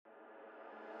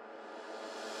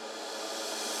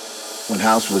When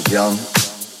house was young,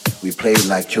 we played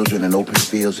like children in open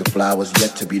fields of flowers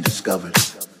yet to be discovered.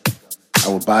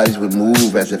 Our bodies would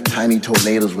move as if tiny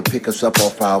tornadoes would pick us up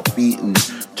off our feet and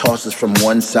toss us from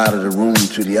one side of the room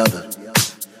to the other.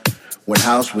 When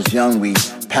house was young, we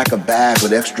pack a bag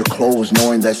with extra clothes,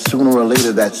 knowing that sooner or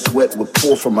later that sweat would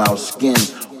pour from our skin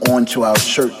onto our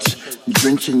shirts,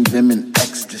 drenching them in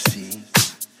ecstasy.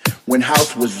 When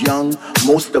house was young,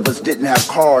 most of us didn't have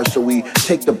cars, so we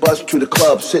take the bus to the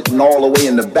club, sitting all the way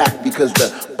in the back because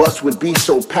the bus would be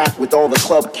so packed with all the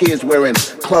club kids wearing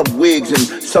club wigs,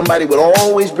 and somebody would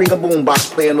always bring a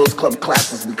boombox playing those club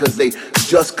classes because they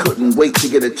just couldn't wait to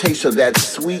get a taste of that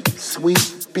sweet,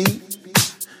 sweet beat.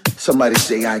 Somebody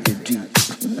say I get deep.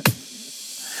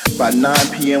 By 9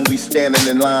 p.m. we standing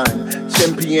in line.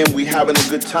 10 p.m. we having a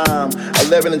good time.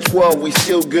 11 and 12 we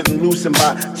still getting loose, and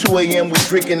by 2 a.m. we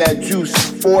drinking that juice.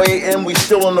 4 a.m. we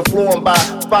still on the floor, and by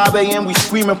 5 a.m. we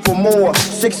screaming for more.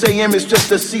 6 a.m. is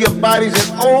just a sea of bodies,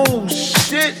 and oh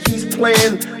shit, he's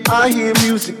playing. I hear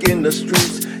music in the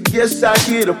streets. Yes, I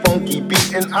hear the funky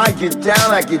beat, and I get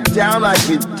down, I get down, I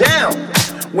get down.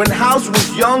 When house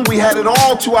was young, we had it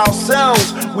all to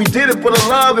ourselves. We did it for the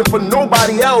love and for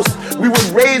nobody else. We would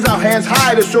raise our hands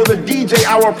high to show the DJ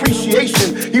our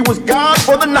appreciation. He was God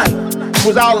for the night. He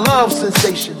was our love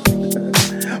sensation.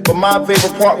 But my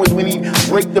favorite part was when he'd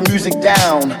break the music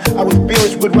down. Our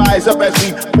spirits would rise up as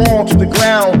we fall to the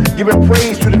ground, giving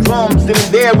praise to the drums. Then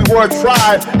and there we were a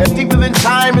tribe, and deeper than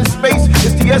time and space,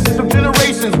 it's the essence of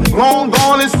generations, long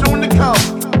gone and soon to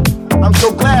come. I'm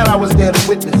so glad I was there to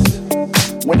witness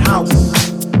when house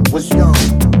was young,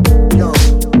 young.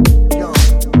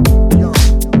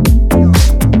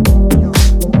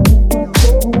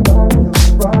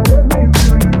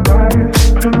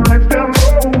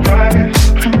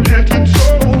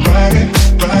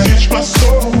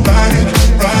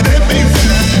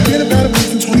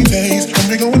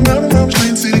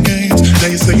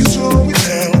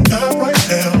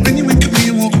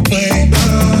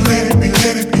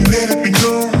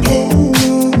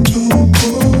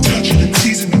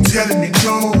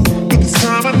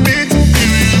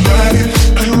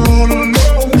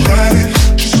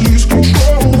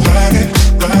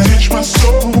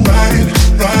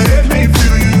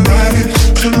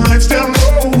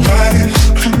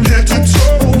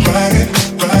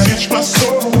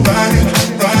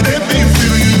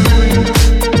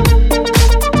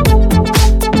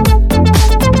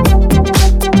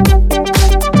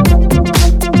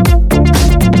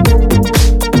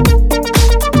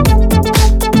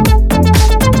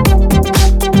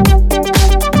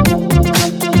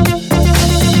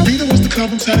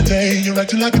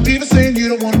 Like a diva saying you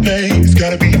don't wanna pay. It's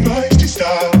gotta be a feisty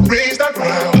style. Raise that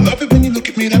ground. I love it when you look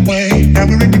at me that way. Now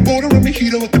we're in the border and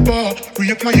mojito at the bar.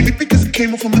 Reapply your lip because it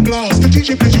came off from the glass. The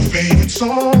DJ plays your favorite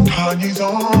song. Kanye's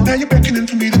on. Now you're beckoning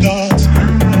for me to dance.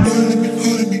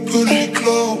 Pulling me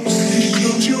close.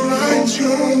 Close your eyes,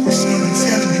 Someone's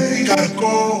telling me we gotta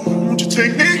go. Won't you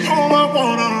take me home? I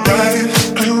wanna ride it.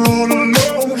 I don't wanna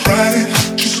know. Ride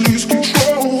it. Just lose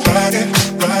control. Ride it.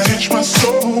 Catch my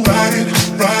soul. Ride it.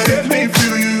 Ride it.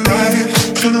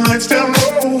 Turn the lights down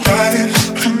low, ride it,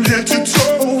 from head to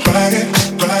toe, ride it,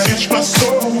 catch my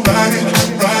soul, ride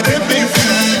it, baby,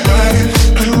 ride it,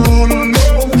 I don't wanna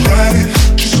know, ride it,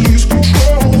 just lose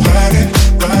control, ride it,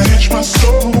 catch my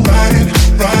soul, ride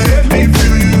it, baby,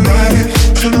 ride it,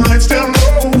 turn the lights down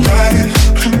low, ride it,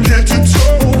 from head to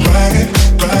toe, ride it,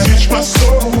 catch my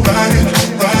soul, ride it.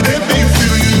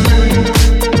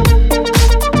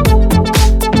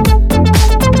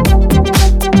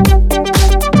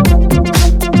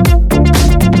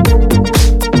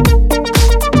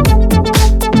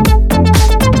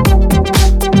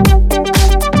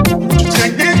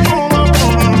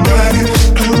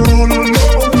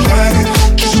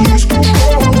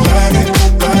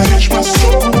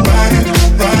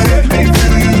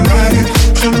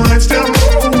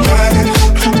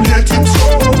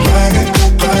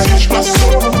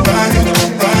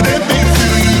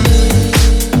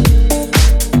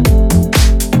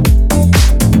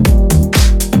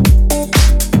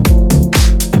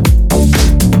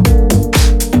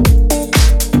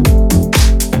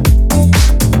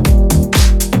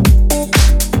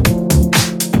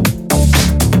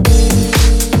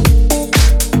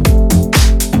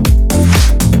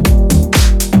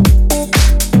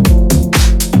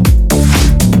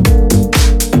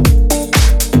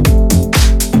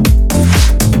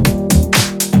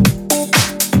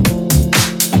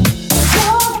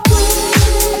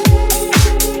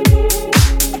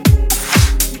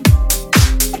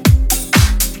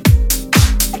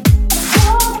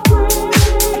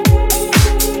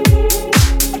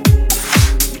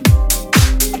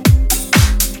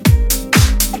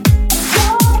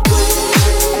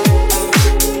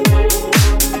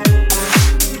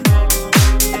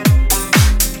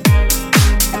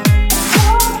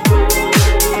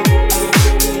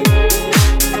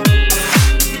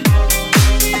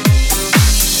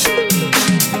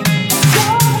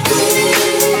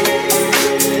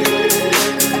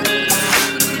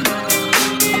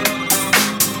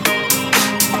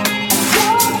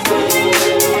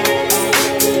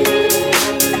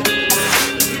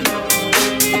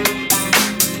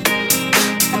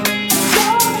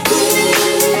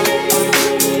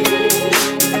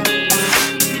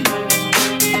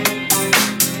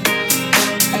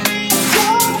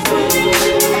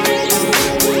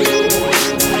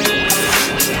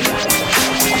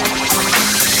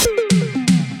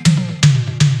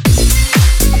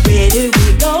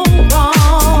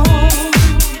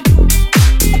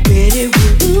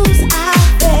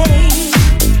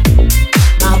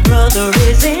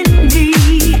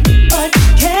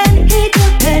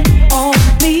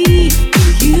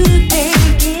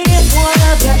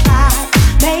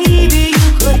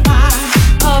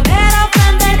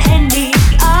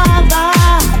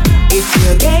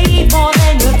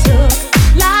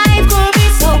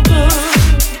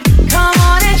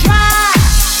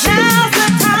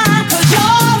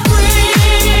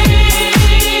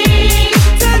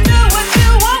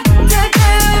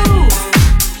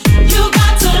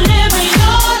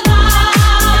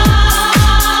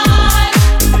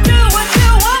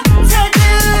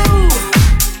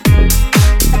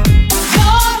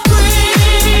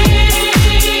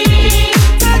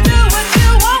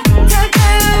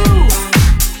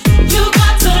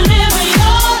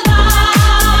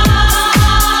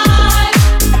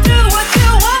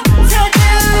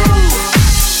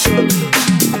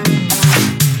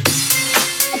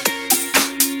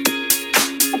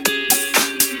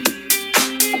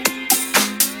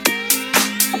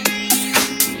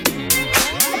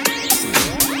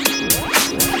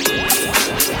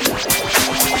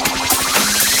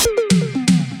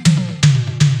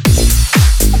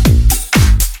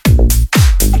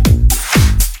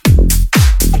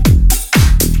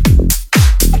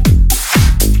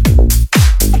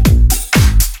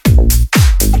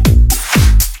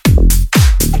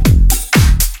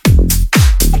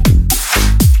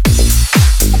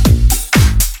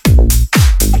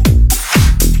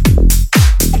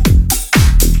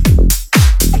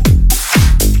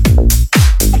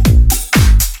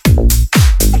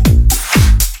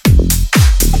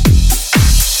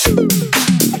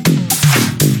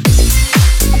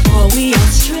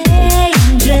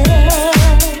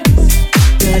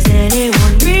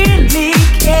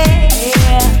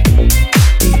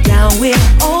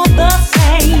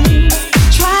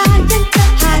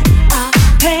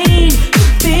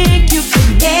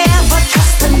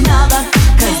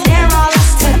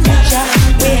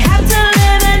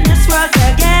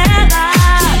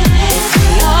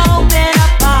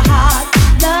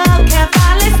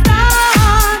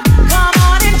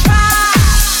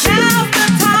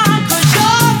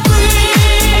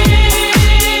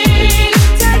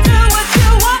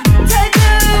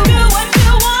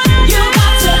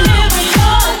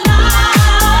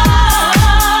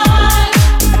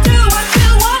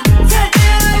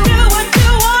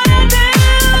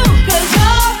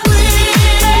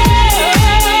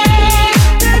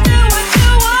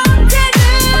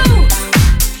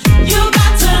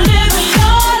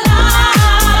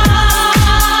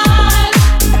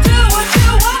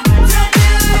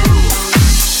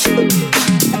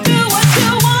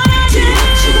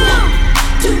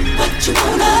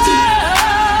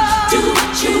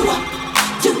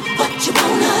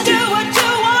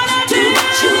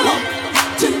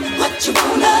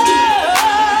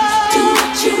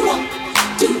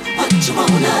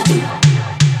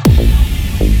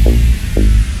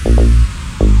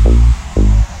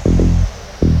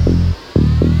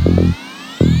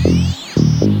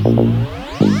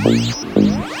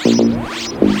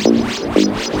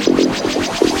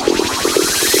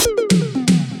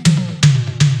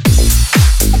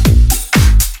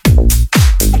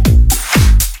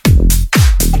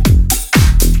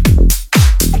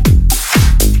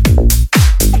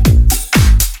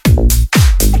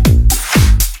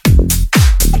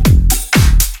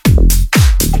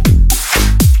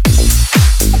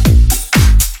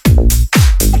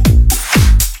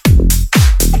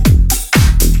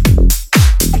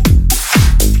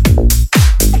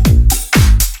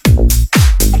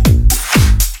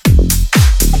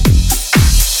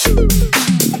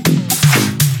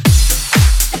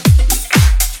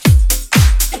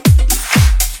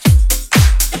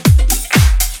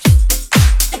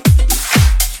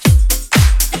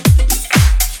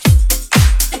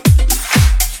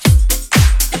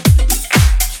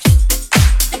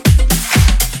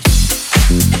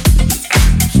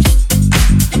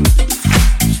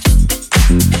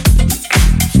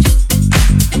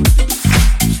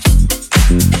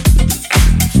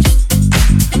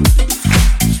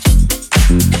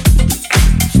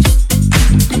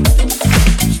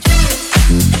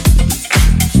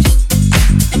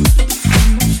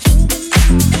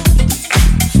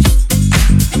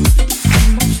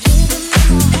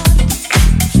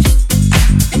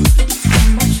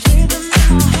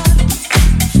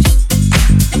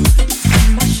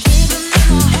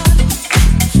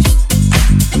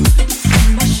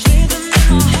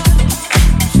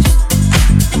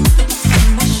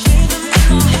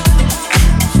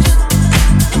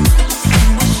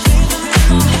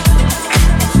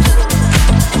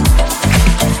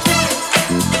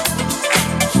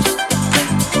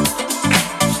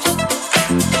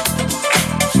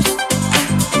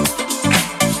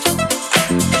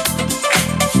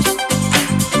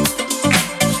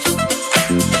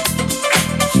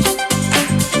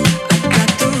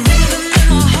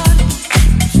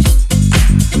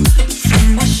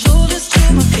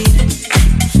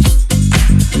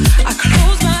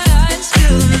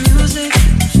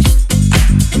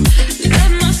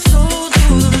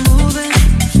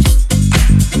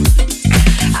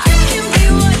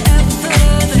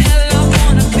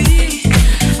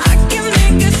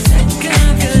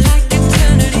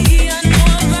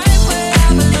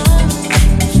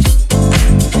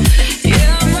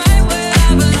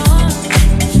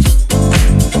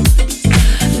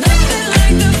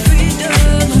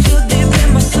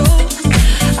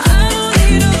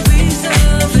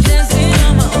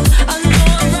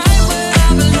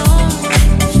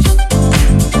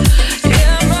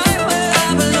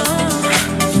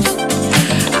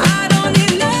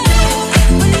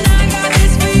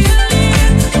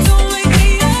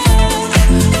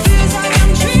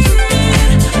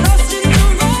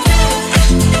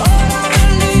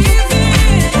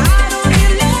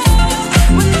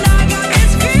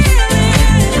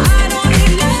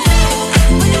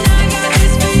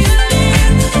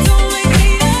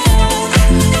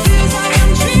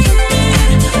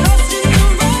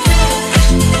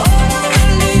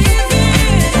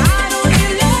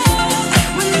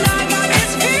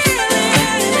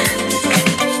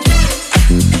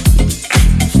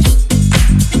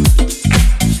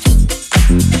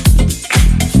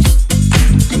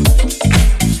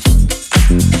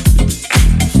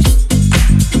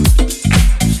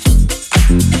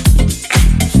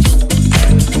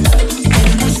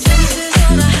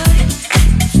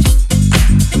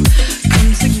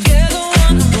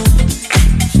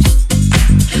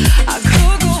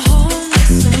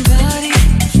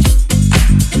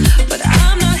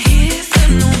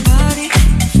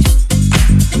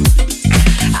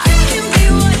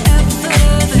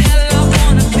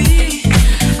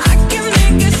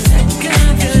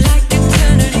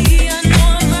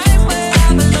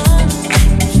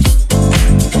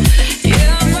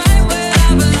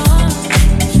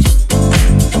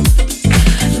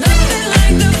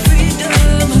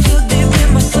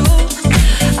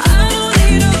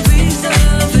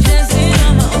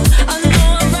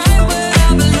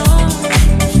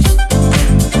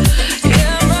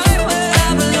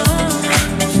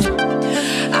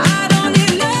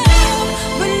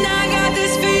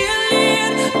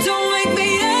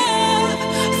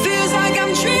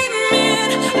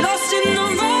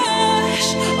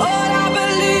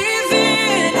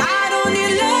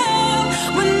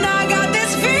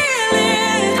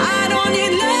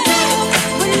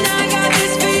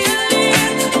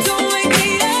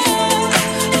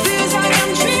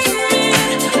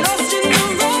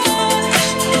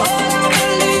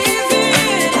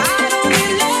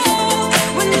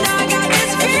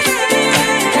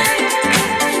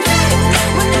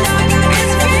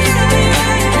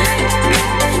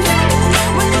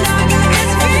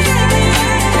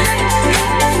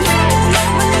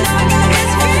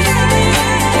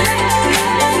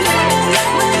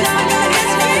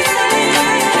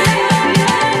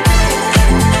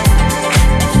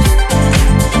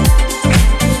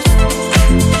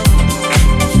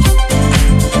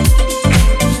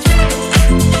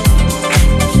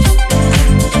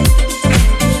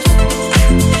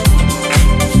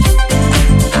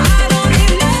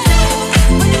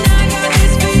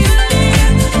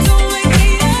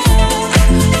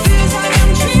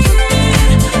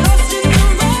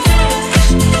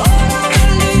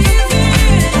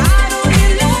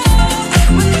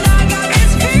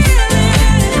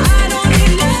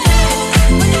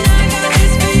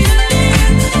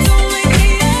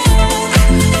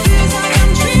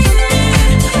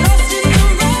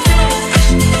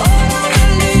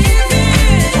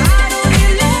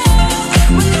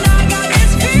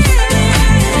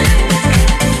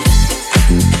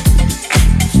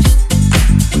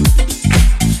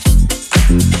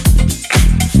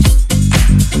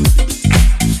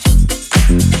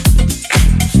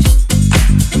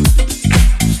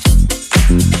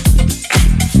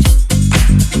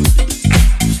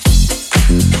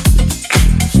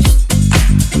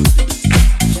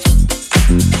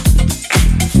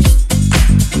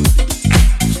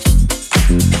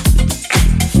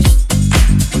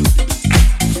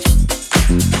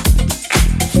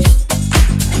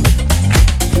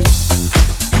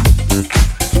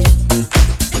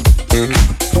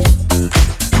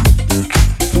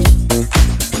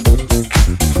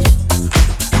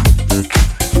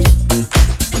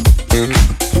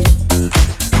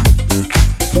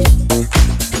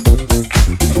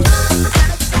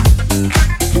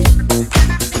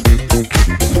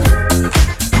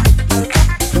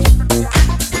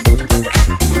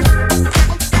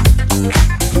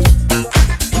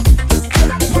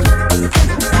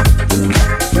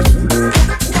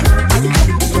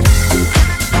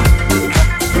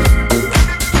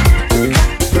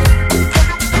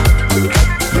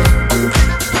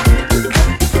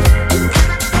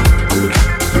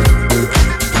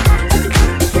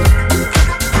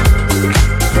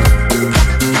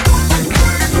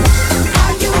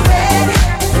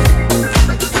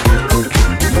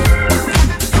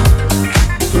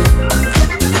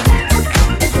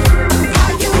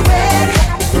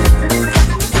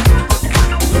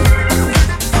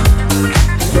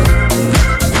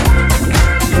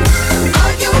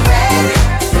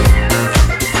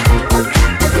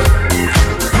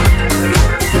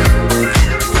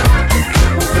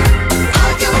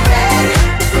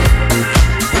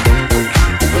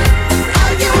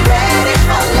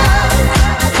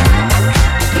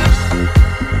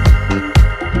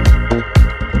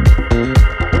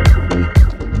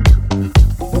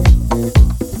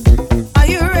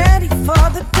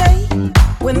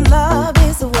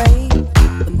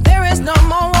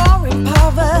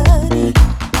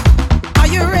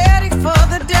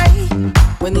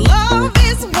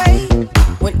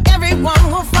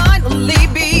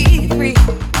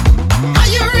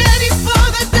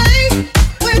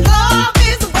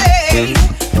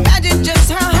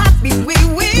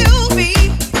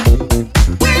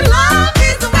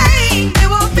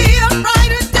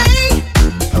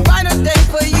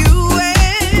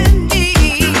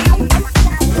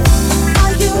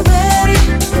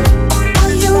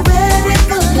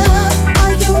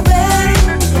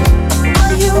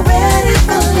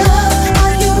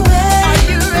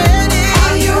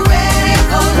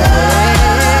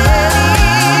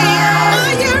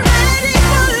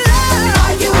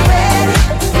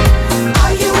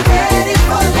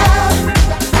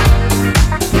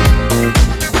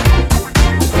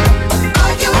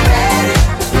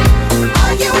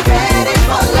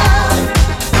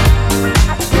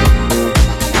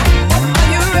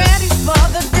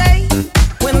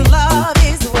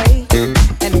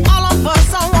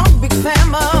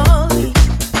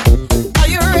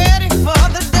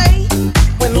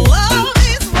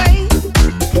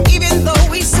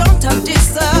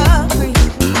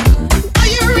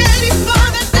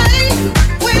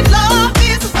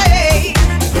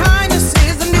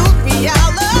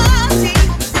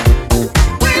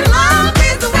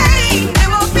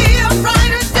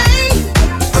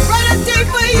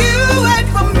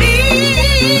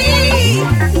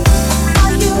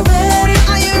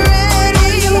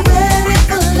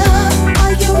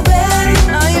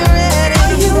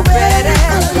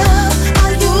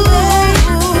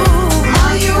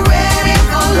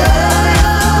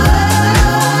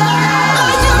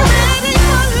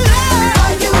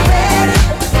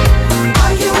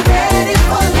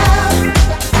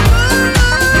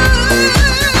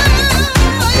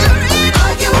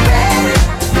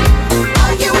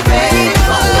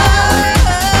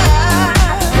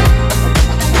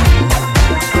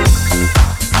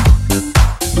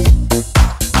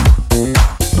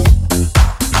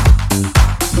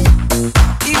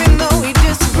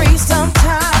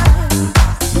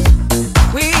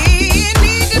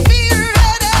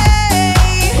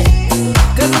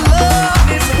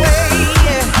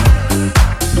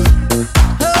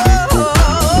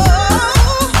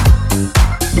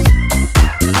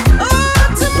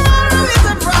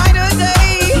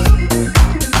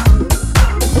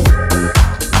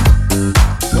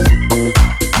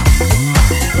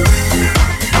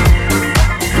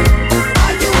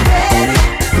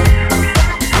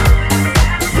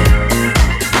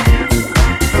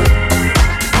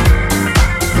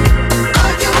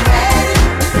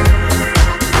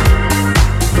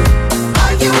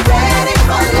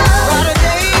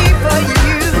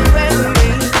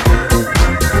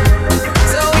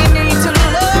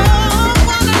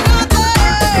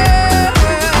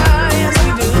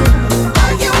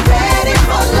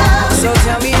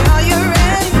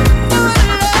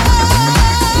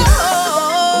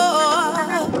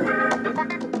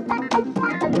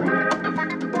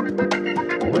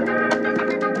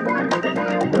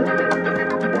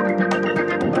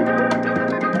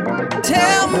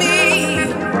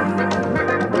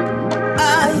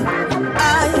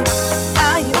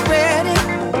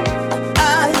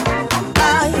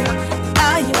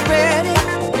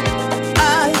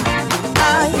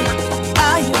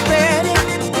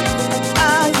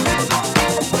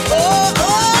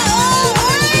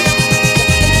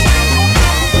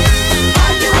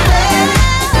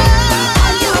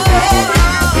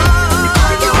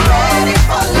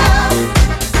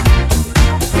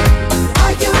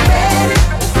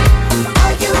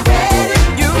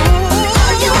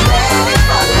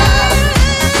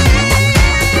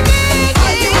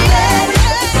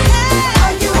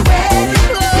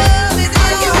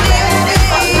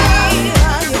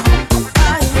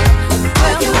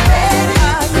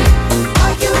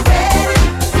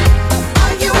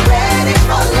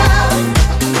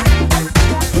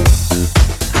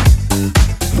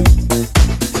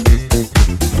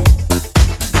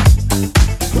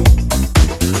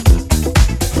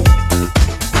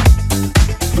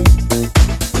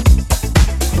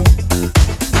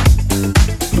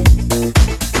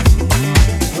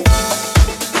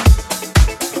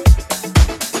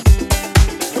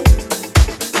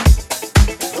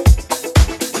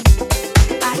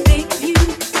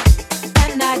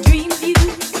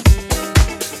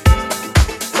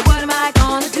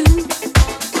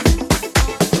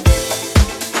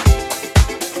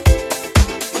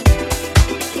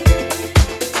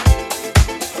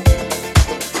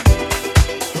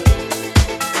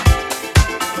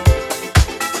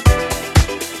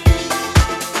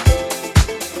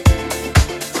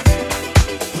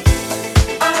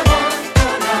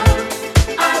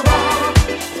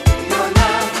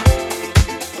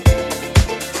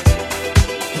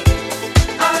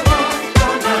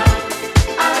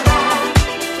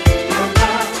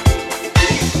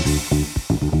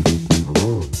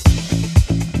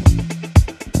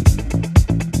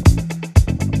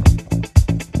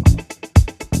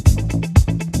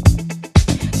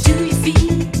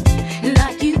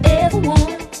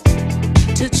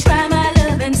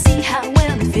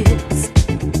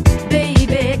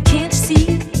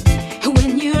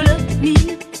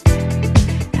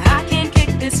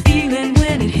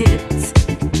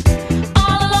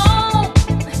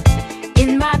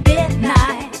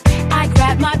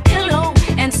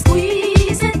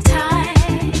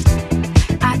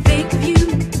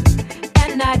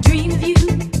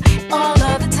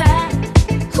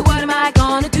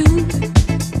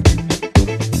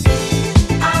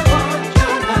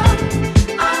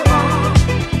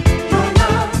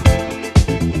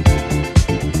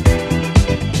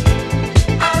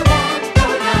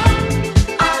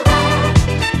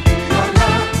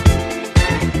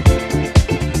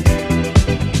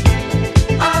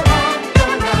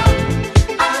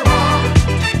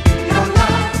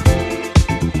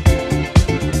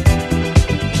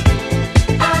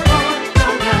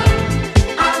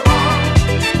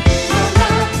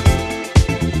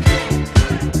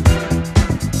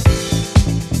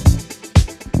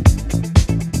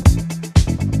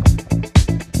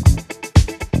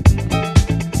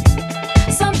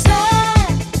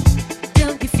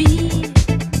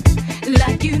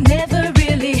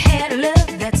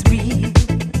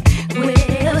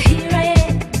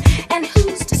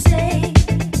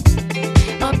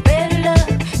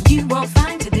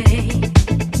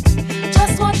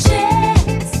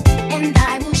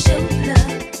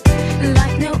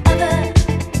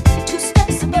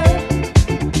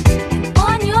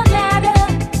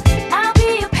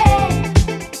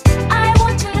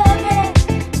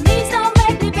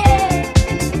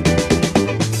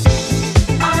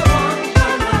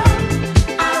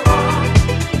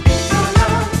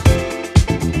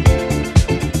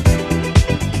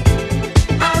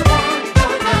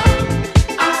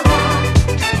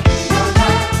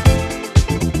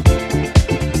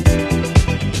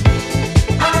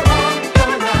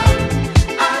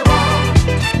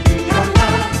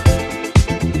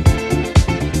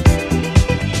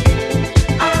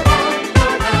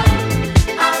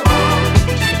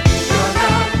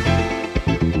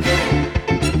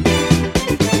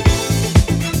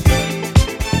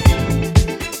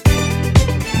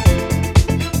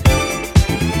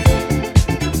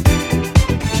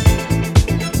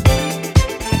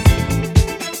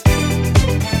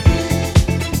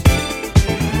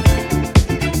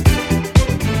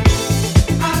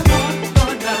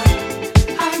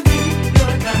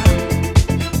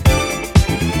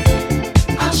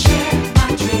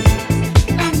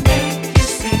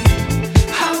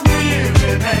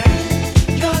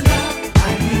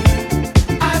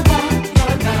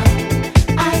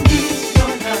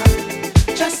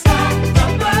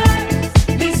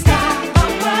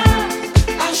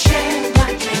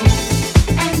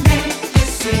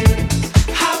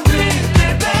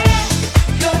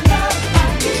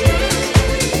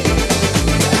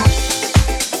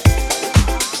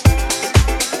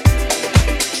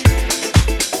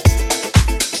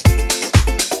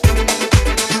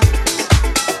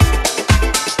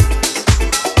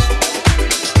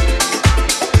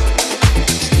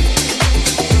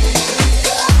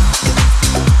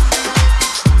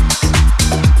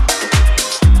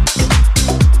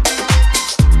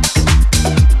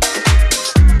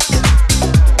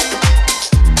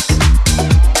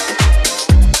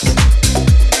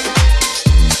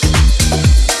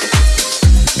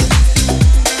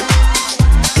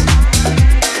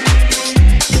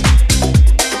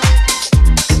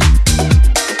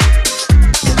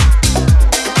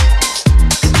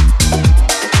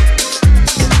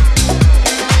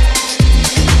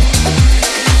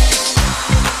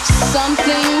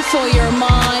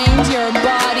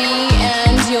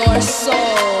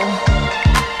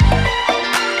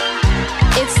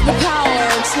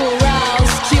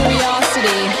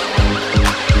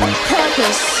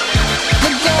 Purpose, the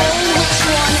goal which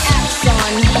one acts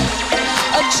on.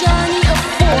 A journey of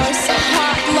force,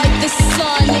 hot like the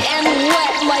sun and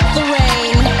wet like the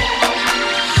rain.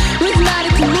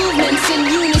 Rhythmic movements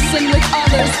in unison with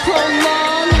others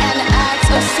prolong an act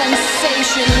of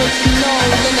sensation with no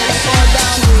limits or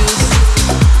boundaries.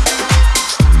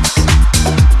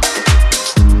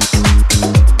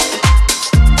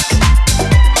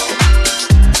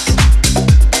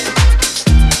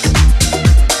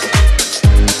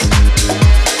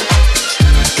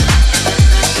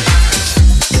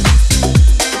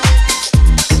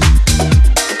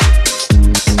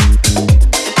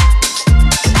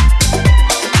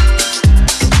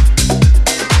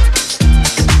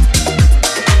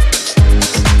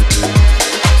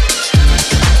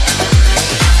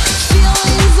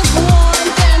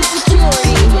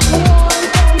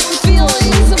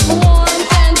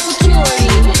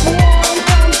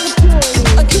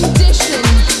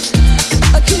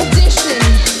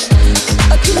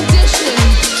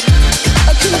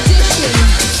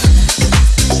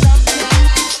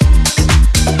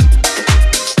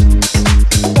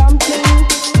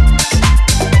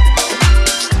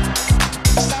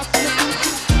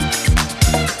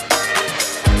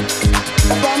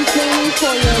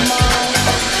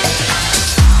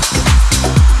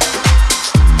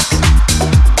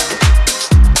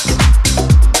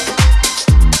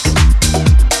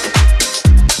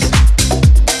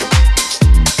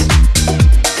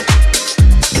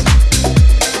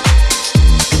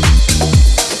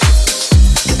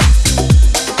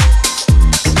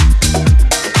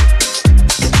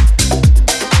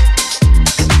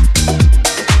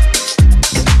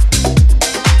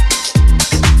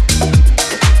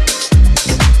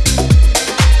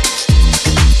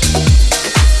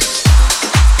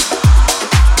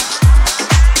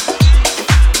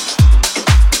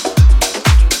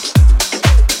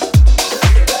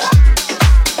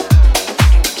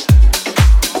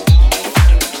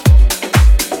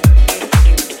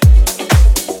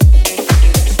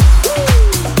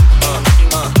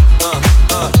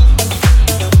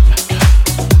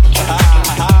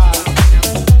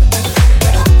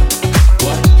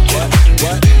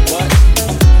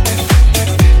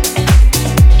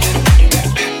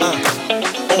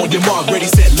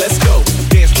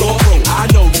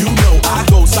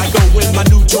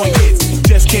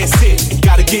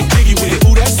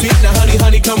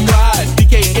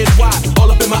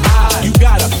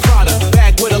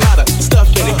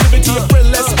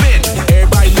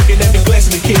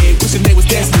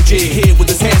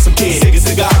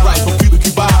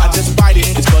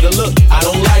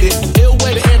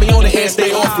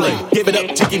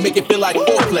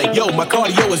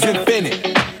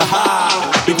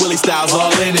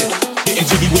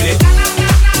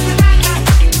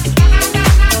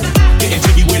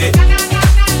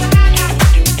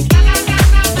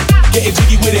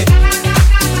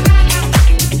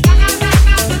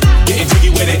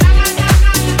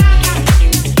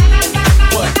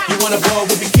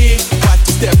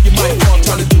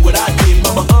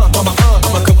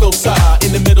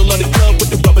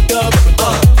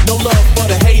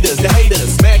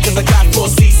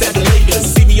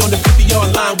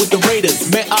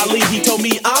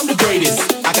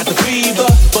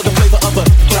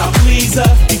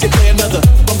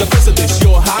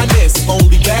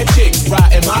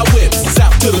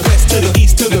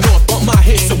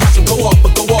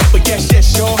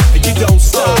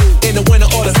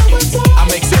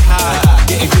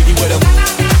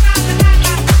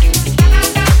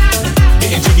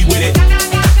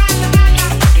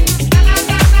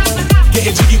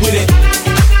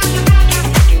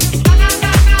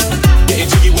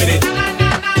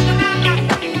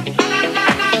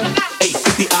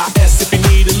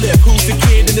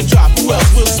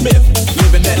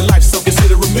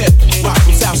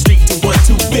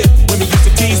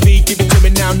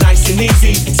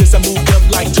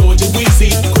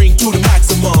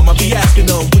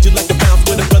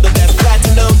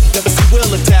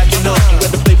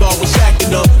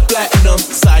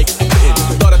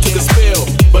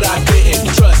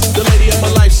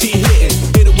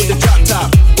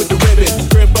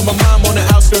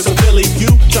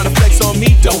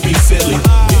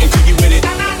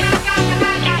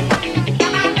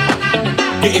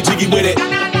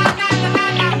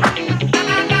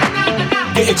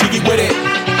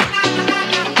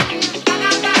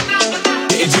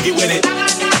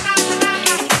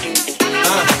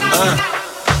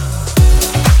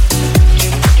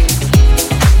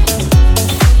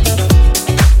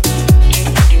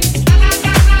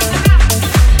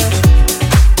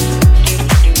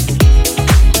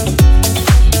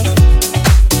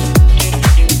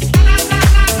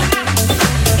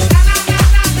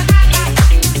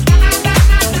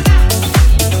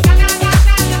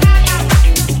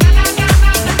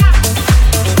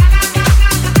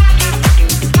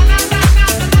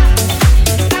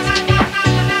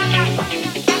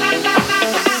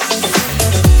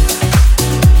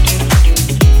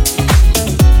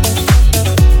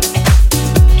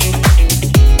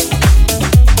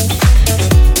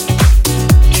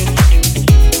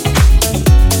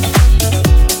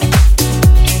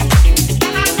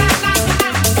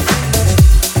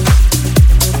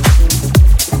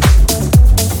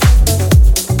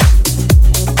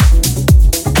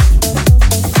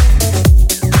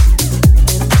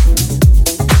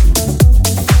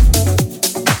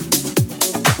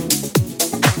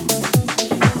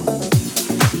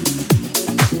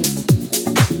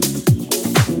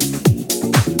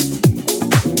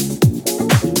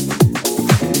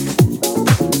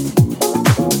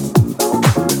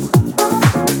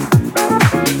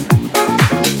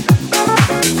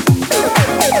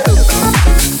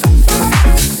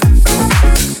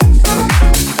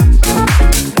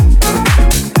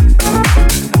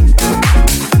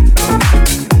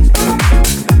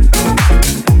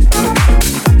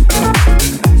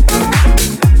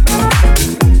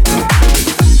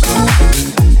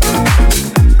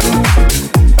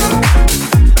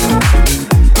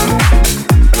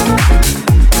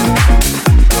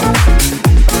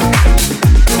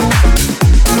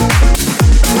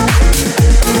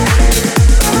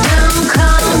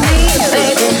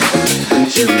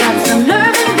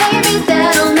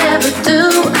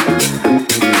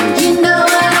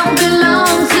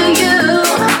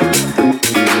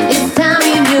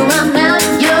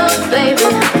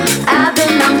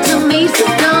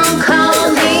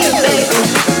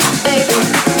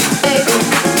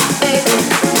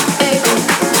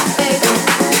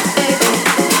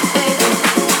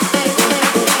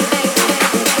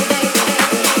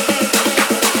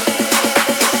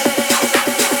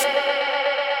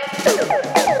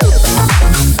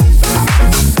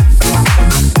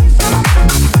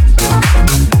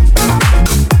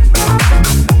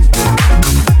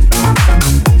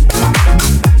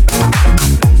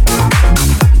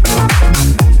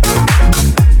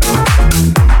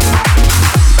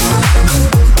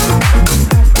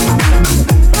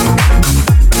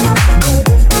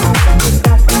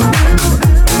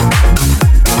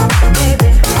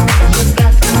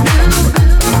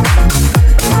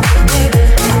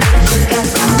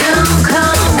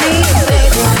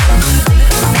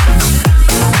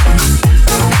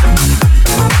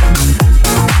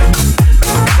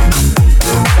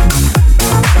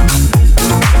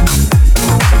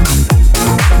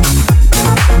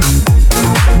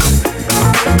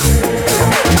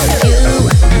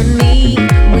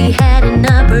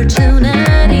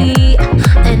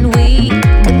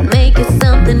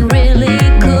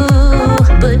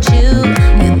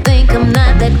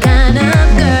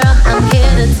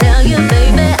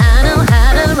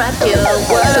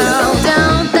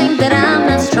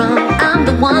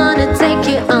 wanna take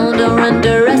you under,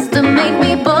 underestimate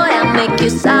me, boy. I'll make you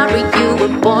sorry you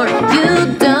were born.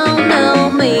 You don't know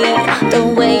me the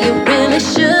way you really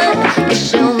should. You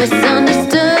show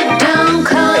misunderstood. Don't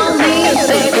call me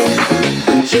baby.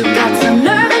 You got some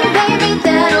nerve, and baby,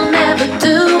 that'll never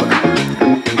do.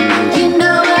 You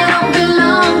know I don't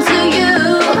belong to you.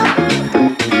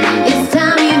 It's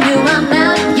time you knew I'm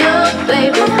not your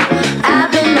baby. I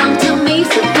belong to me,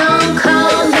 so don't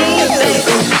call me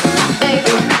baby.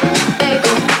 Baby,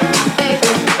 baby,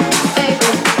 baby,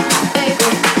 baby, baby, baby,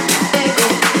 baby,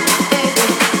 baby,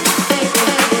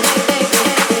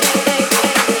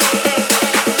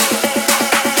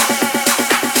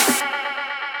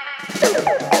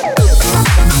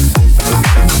 baby.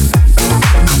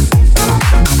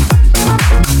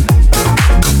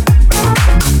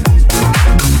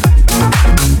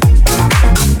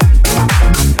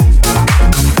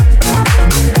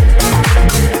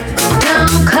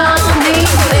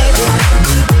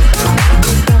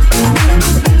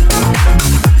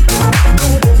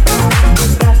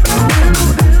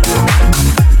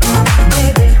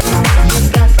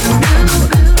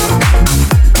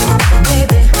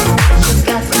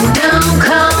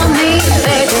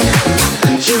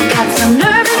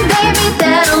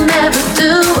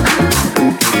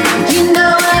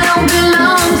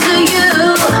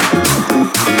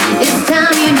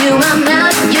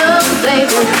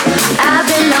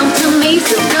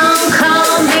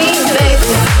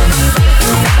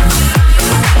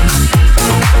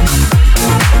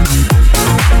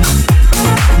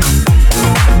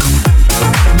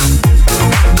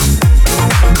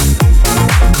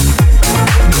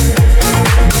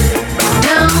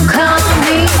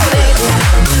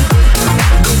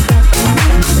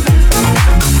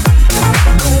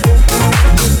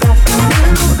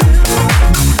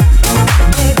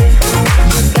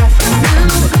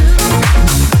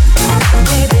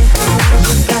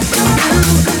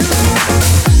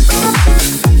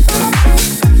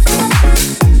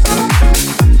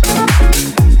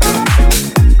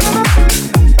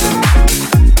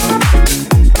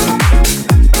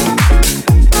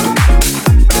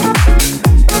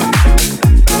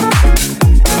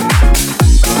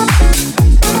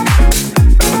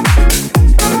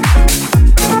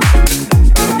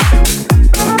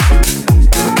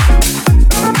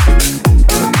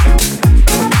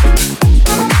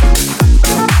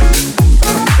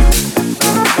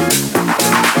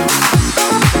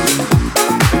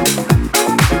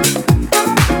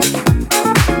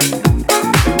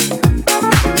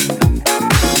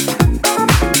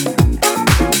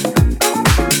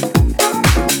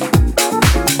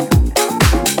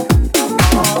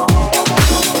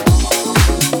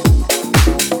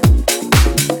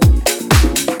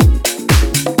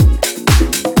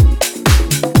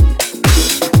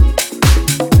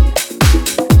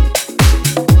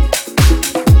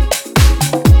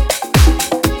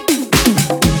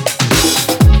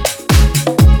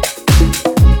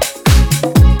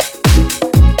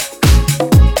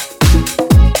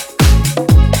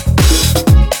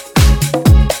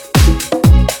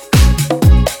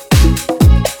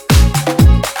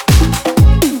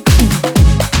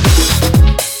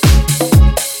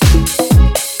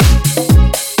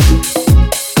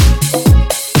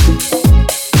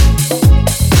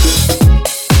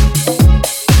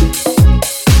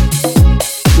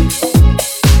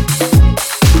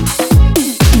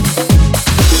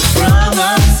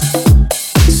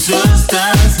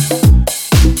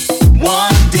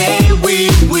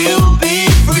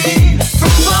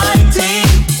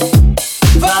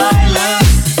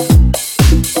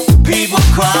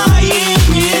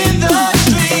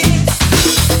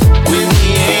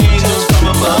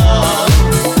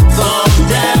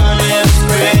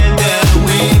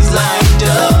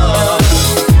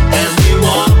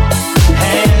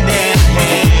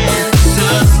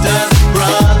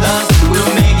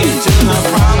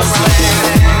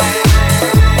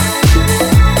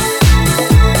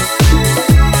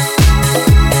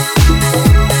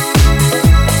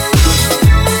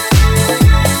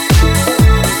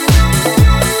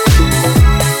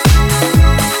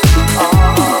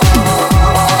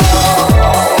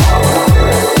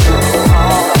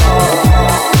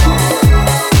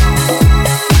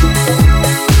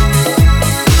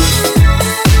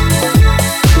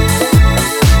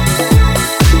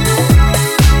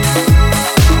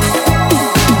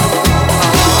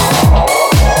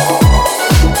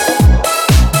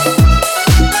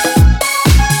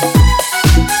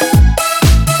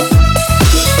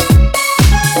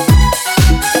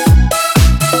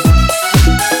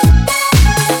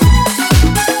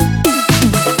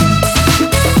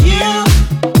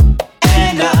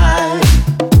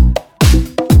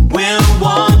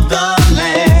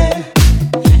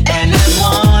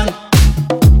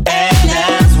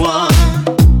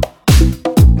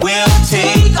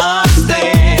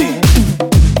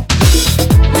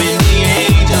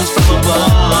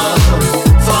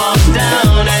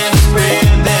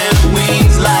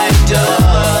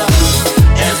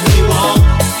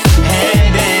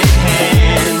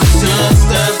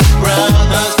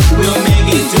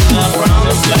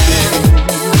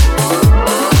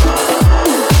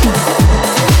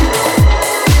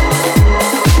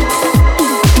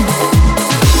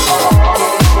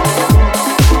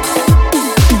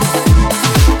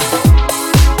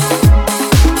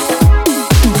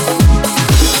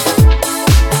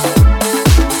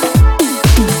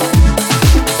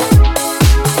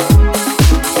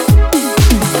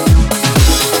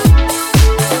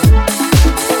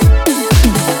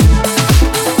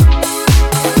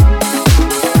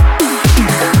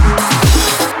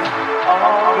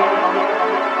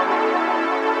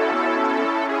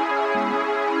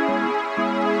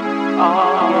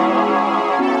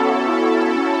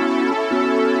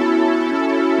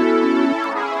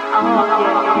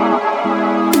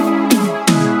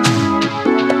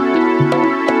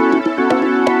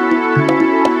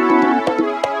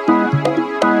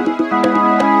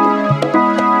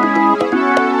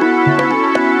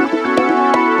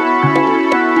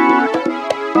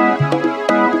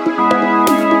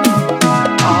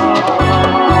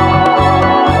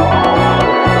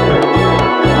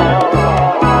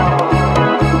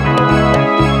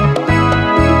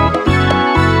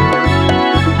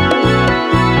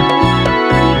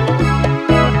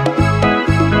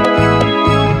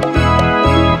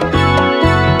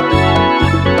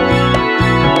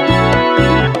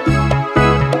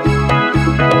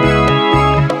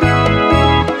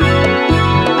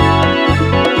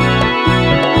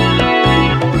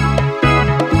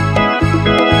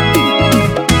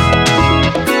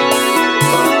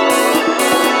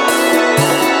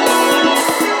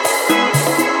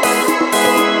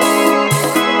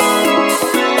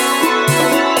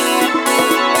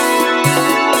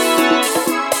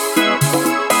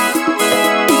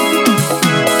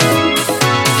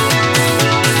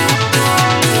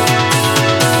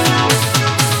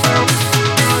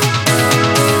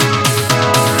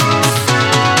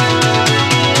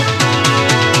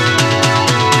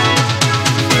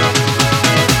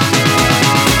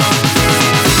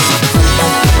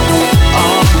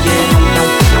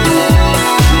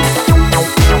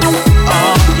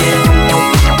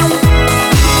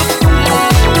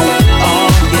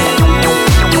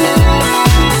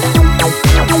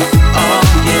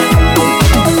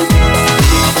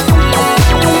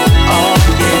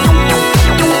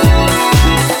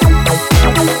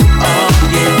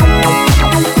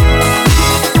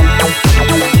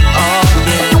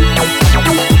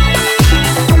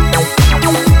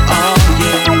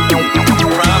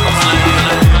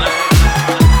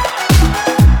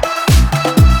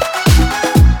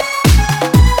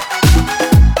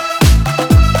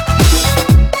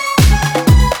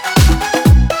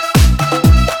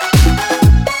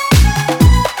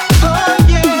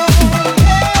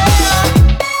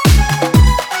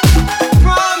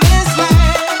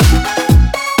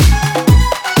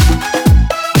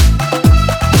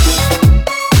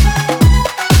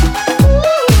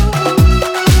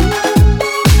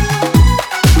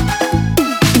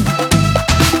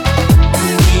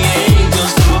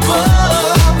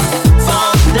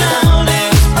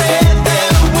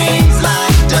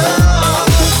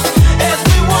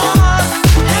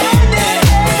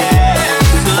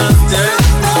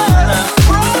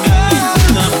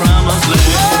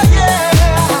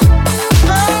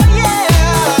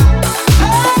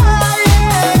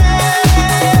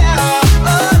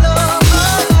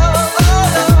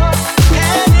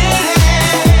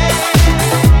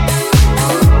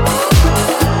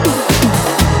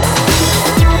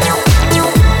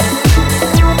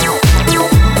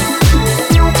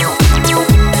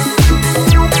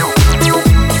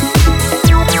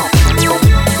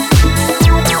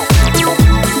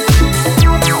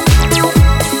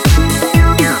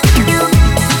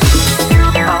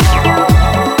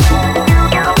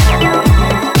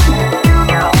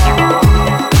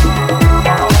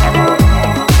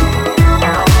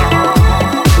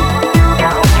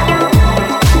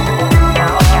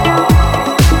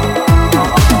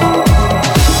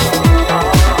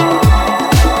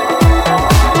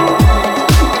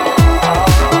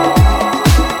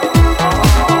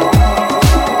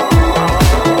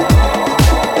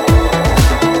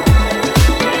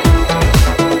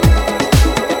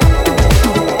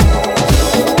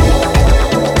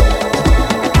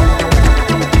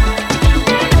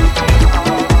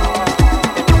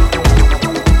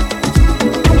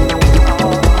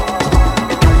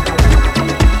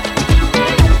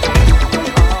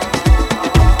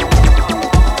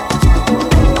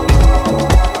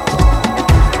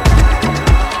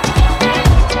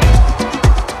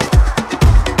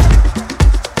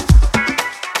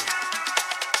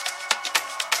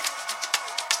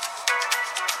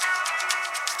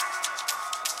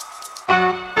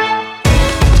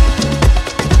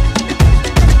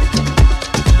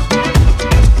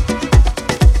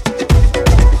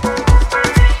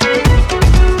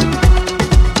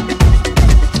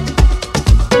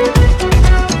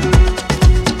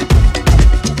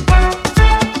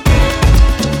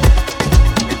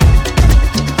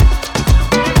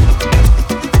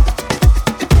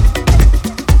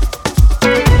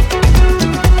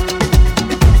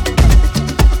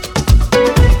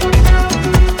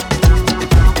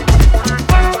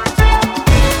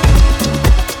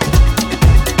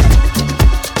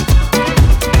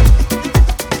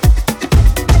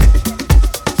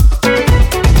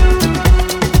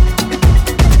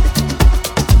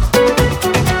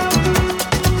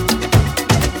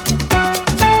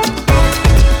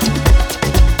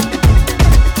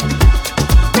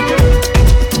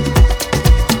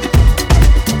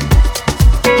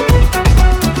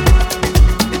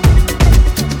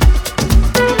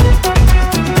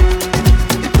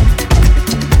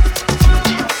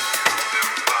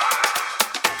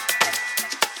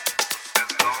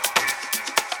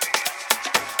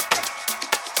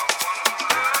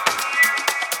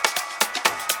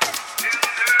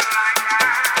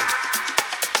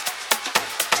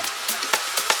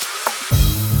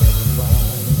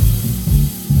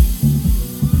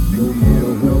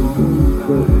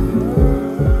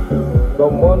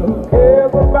 someone who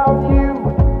cares about you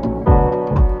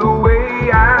the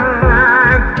way I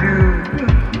do.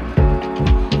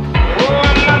 Oh,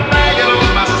 I'm not bragging on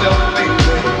myself,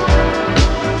 baby,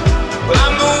 but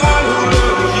I'm the one who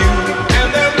loves you, and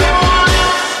there's no one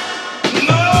else.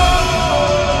 No.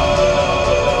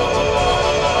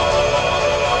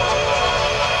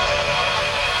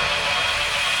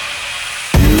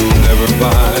 You'll never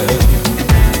find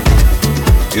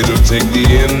it'll take the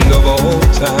end of all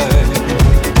time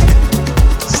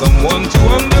someone to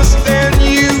understand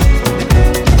you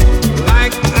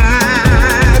like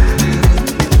I do.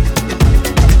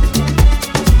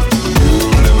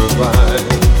 You'll never find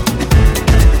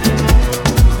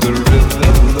the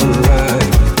rhythm, the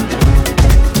rhyme,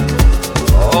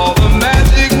 all the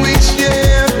magic we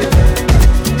share,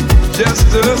 just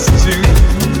us two.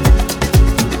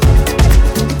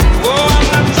 Oh, I'm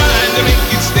not trying to make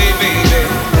you stay, baby,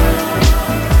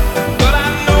 but I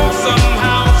know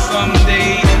somehow,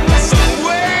 someday, some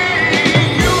way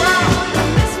you're gonna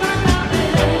miss my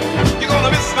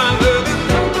loving.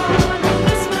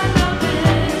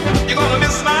 You're gonna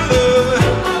miss my love.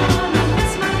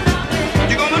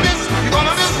 You're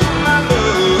gonna miss my love.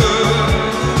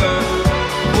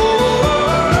 Oh,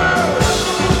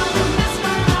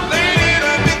 late in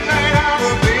a midnight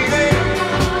hour, baby,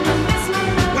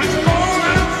 when it's cold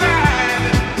outside,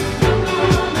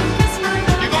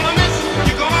 you're gonna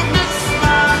miss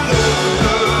my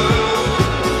love.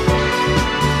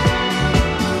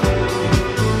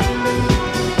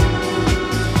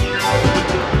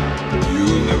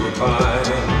 You'll never find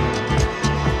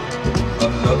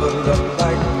another love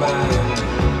like mine,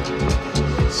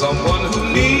 someone who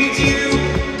needs you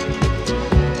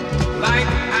like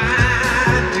I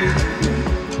do.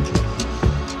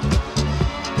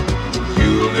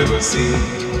 You'll never see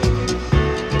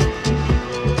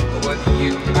what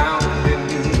you found in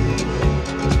me.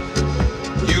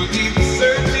 You'll keep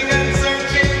searching and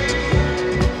searching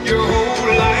your whole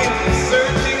life,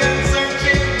 searching and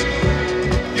searching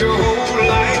your whole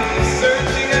life,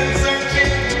 searching and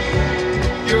searching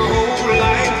your whole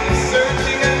life,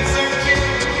 searching and searching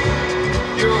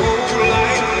your whole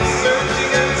life,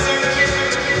 searching and searching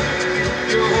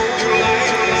your whole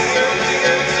life, searching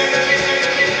and searching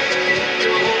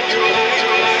your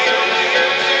whole life.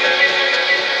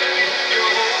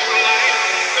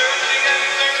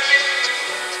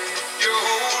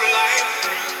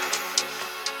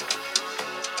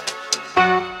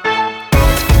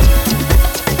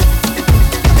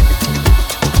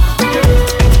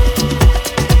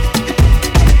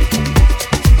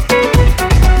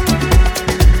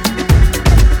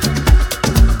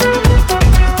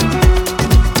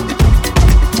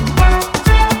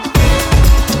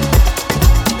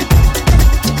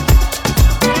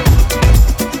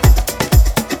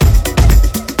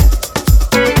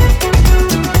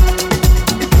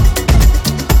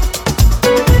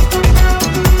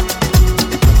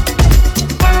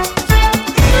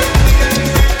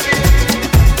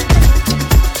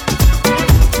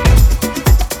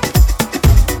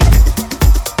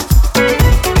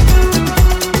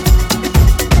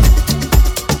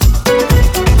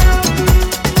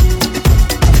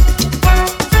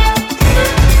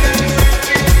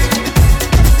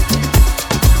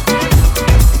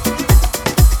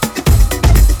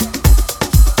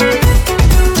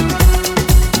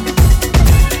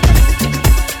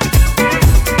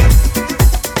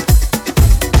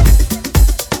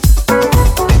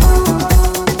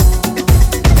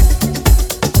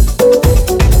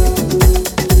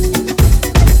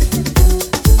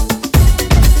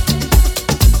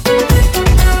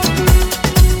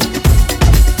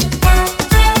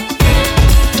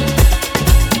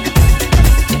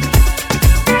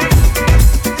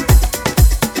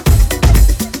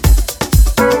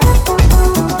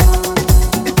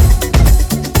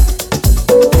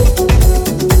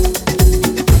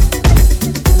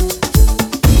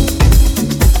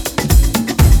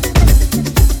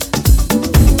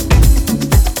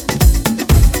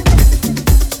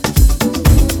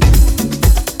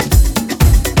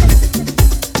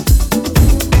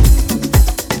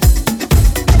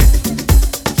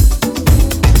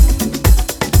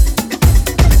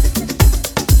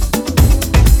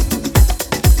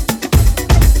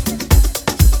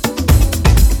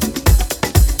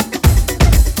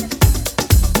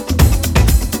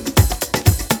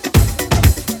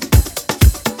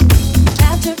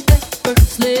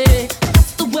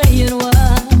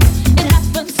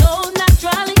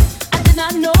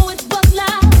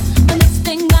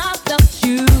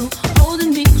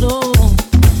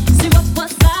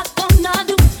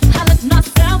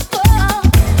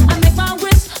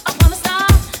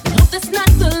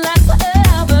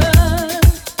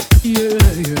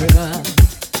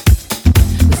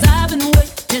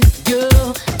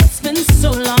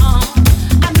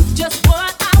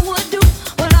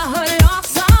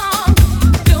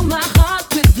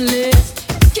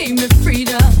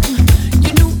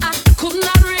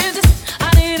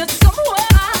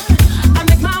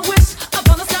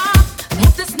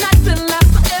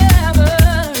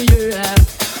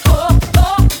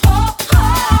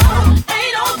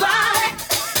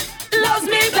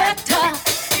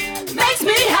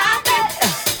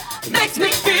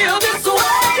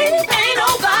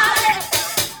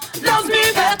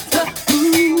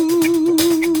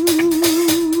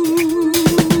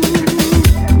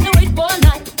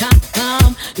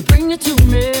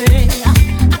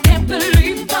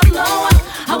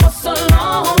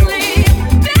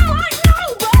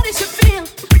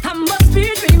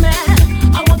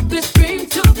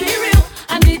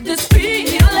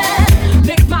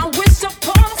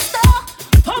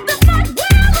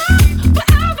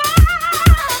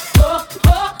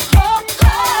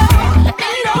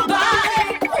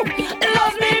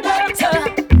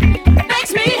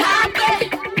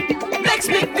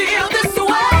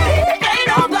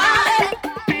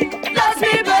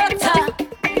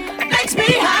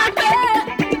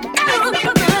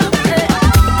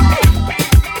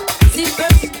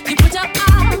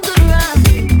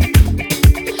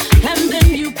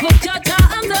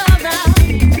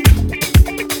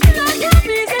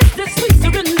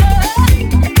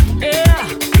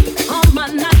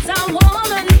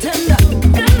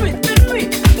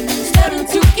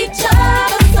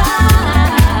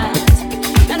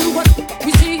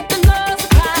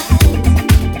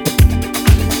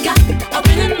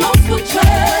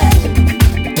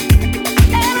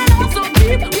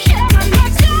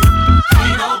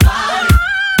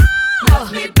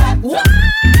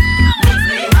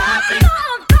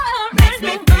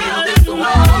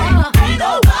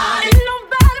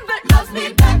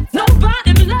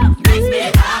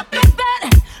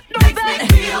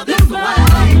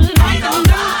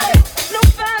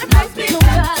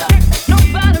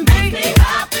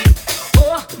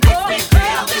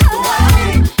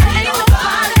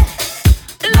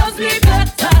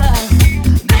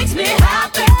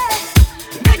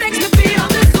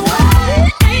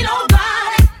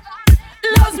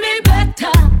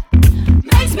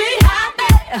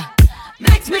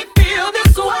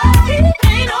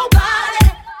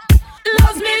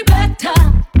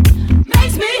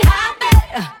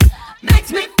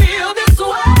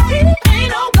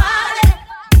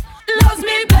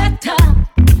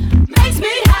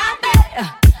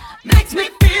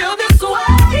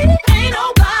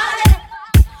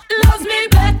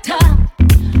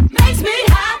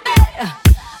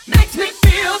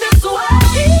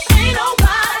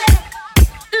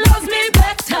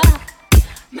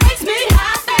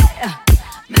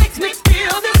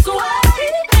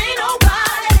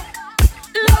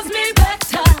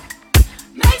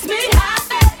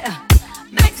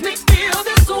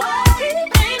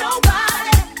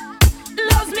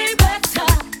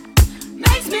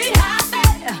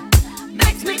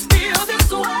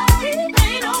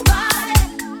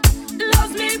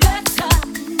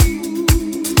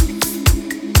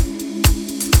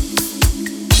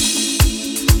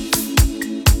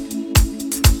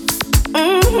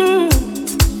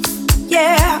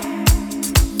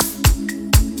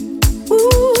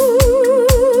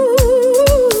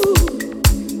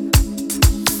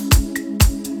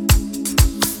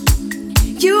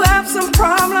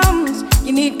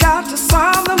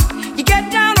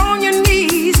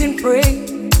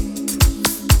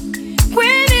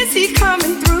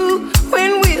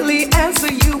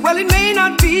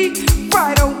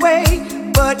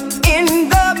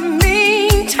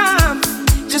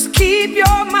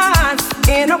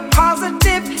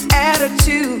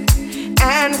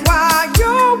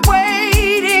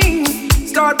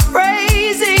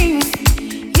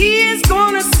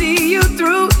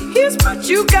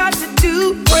 You got to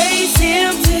do, praise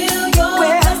him till your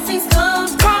blessings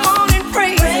come. Come on and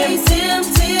praise him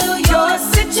till your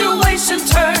situation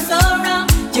turns around.